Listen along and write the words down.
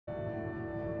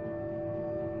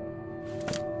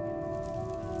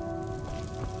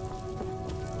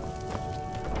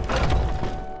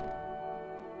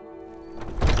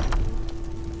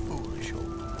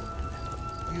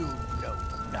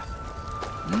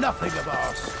nothing of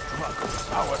our struggles,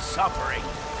 our suffering.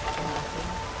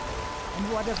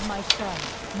 And what of my son?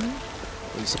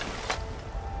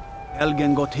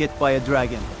 Helgen got hit by a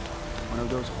dragon. One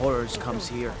of those horrors comes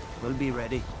here. We'll be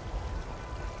ready.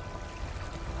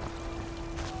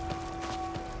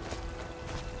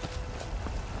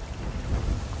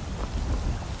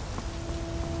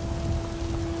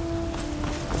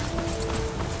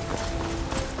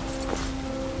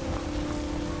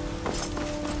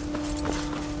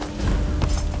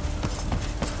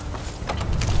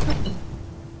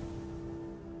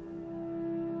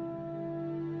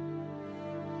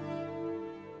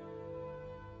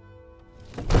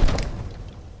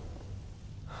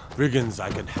 Brigands I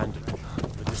can handle.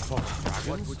 But this false dragons?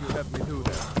 What would you have me do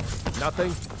there?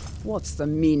 Nothing? What's the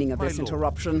meaning of this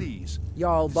interruption? Please.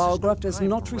 Jarl Balgruft is time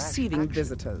not for rash receiving action.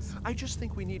 visitors. I just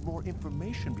think we need more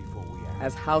information before we act.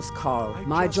 As House Carl,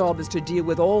 my job is to deal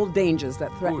with all dangers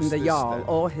that threaten Who's the this, Jarl then?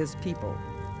 or his people.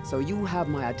 So you have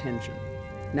my attention.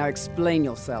 Now explain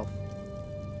yourself.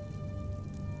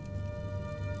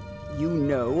 You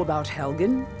know about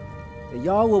Helgen? The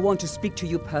Jarl will want to speak to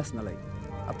you personally.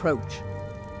 Approach.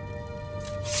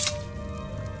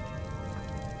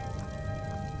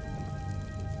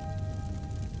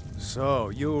 So,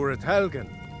 you were at Helgen.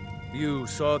 You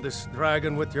saw this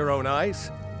dragon with your own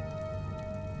eyes?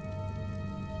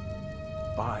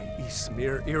 By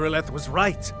Ysmir, Irileth was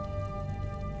right.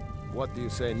 What do you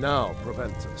say now,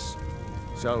 Proventus?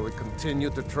 Shall we continue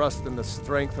to trust in the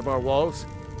strength of our walls?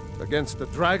 Against the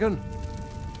dragon?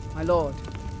 My lord,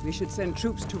 we should send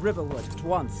troops to Riverwood at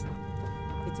once.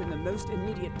 It's in the most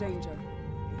immediate danger.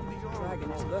 The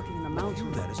dragon is lurking in the Do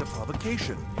mountains. that as a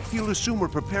provocation. He'll assume we're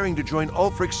preparing to join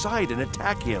Ulfric's side and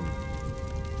attack him.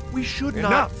 We should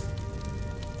not...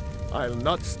 Enough! I'll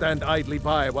not stand idly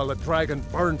by while the dragon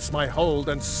burns my hold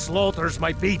and slaughters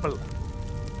my people.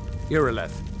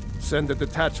 Irileth, send a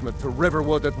detachment to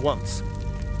Riverwood at once.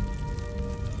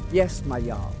 Yes, my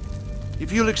Jarl.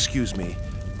 If you'll excuse me,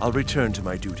 I'll return to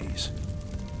my duties.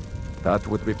 That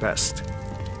would be best.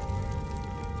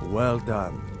 Well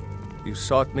done. You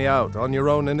sought me out on your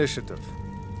own initiative.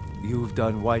 You've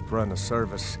done Whiterun a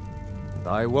service, and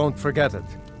I won't forget it.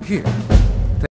 Here,